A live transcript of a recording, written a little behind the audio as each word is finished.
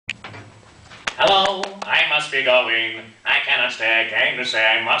Hello, I must be going. I cannot stay. I came to say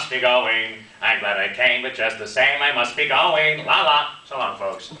I must be going. I'm glad I came, but just the same, I must be going. La la. So long,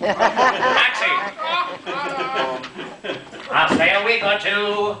 folks. Taxi. I'll stay a week or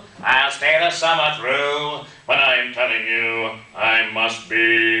two. I'll stay the summer through. But I'm telling you, I must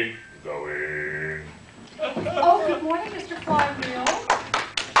be going. Oh, good morning, Mr. Flywheel.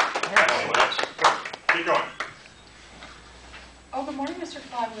 Keep going. Oh, good morning, Mr.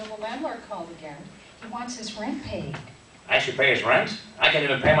 Flywheel. The landlord called again. He wants his rent paid. I should pay his rent? I can't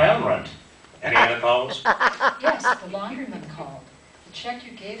even pay my own rent. Any other calls? Yes, the laundryman called. The check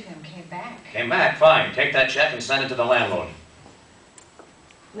you gave him came back. Came back, fine. Take that check and send it to the landlord.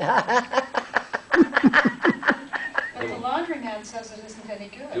 But the laundryman says it isn't any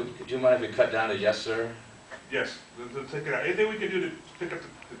good. Do you mind if we cut down to yes, sir? Yes, take it out. Anything we can do to pick up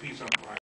the piece on